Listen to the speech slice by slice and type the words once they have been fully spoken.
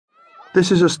This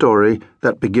is a story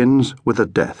that begins with a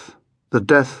death, the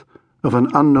death of an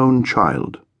unknown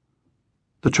child.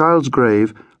 The child's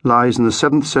grave lies in the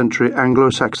 7th century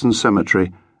Anglo-Saxon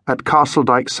cemetery at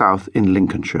Castledyke South in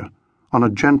Lincolnshire, on a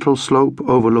gentle slope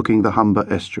overlooking the Humber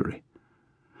estuary.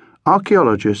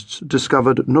 Archaeologists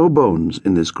discovered no bones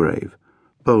in this grave.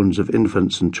 Bones of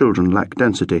infants and children lack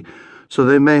density, so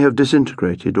they may have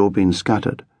disintegrated or been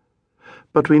scattered.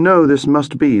 But we know this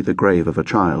must be the grave of a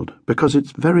child, because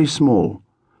it's very small,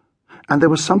 and there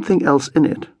was something else in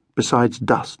it besides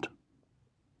dust.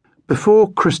 Before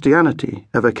Christianity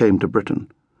ever came to Britain,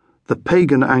 the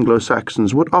pagan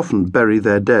Anglo-Saxons would often bury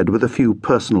their dead with a few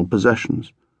personal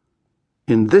possessions.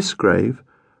 In this grave,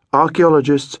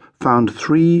 archaeologists found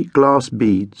 3 glass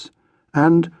beads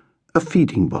and a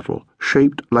feeding bottle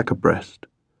shaped like a breast.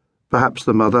 Perhaps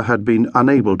the mother had been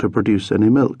unable to produce any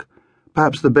milk.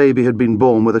 Perhaps the baby had been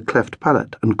born with a cleft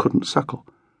palate and couldn't suckle.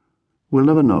 We'll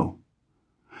never know.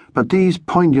 But these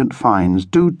poignant finds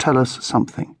do tell us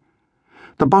something.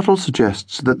 The bottle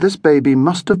suggests that this baby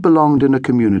must have belonged in a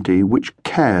community which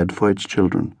cared for its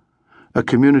children, a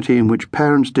community in which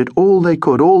parents did all they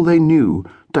could, all they knew,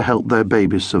 to help their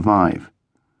babies survive.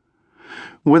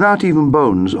 Without even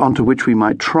bones onto which we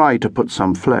might try to put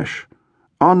some flesh,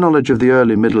 our knowledge of the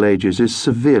early Middle Ages is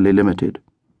severely limited.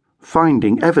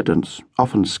 Finding evidence,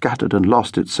 often scattered and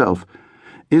lost itself,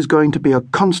 is going to be a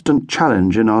constant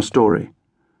challenge in our story,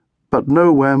 but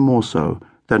nowhere more so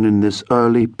than in this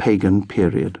early pagan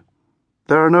period.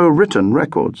 There are no written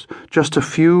records, just a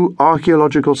few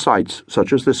archaeological sites,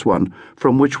 such as this one,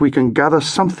 from which we can gather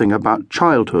something about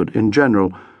childhood in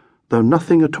general, though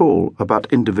nothing at all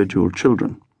about individual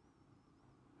children.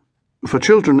 For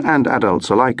children and adults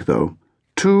alike, though,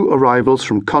 2 arrivals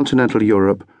from continental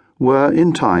Europe were,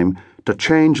 in time, to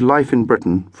change life in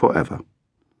Britain forever.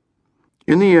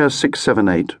 In the year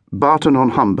 678,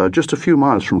 Barton-on-Humber, just a few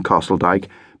miles from Castledyke,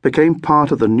 became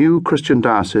part of the new Christian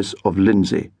diocese of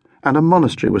Lindsey, and a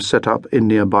monastery was set up in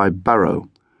nearby Barrow.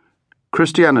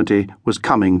 Christianity was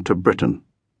coming to Britain.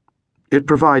 It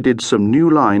provided some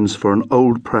new lines for an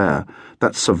old prayer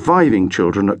that surviving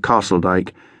children at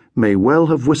Castledyke may well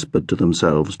have whispered to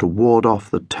themselves to ward off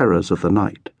the terrors of the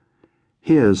night.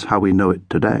 Here's how we know it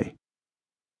today.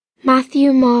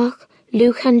 Matthew, Mark,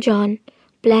 Luke and John,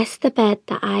 bless the bed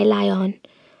that I lie on.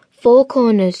 4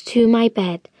 corners to my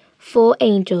bed, 4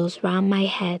 angels round my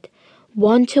head,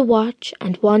 1 to watch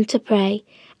and 1 to pray,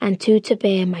 and 2 to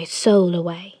bear my soul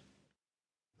away.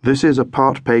 This is a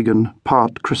part pagan,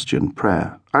 part Christian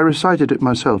prayer. I recited it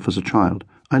myself as a child.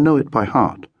 I know it by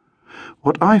heart.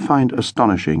 What I find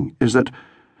astonishing is that,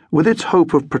 with its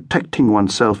hope of protecting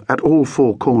oneself at all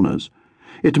 4 corners,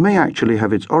 it may actually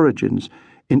have its origins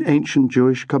in ancient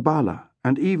Jewish Kabbalah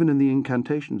and even in the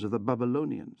incantations of the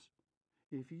Babylonians.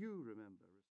 If you remember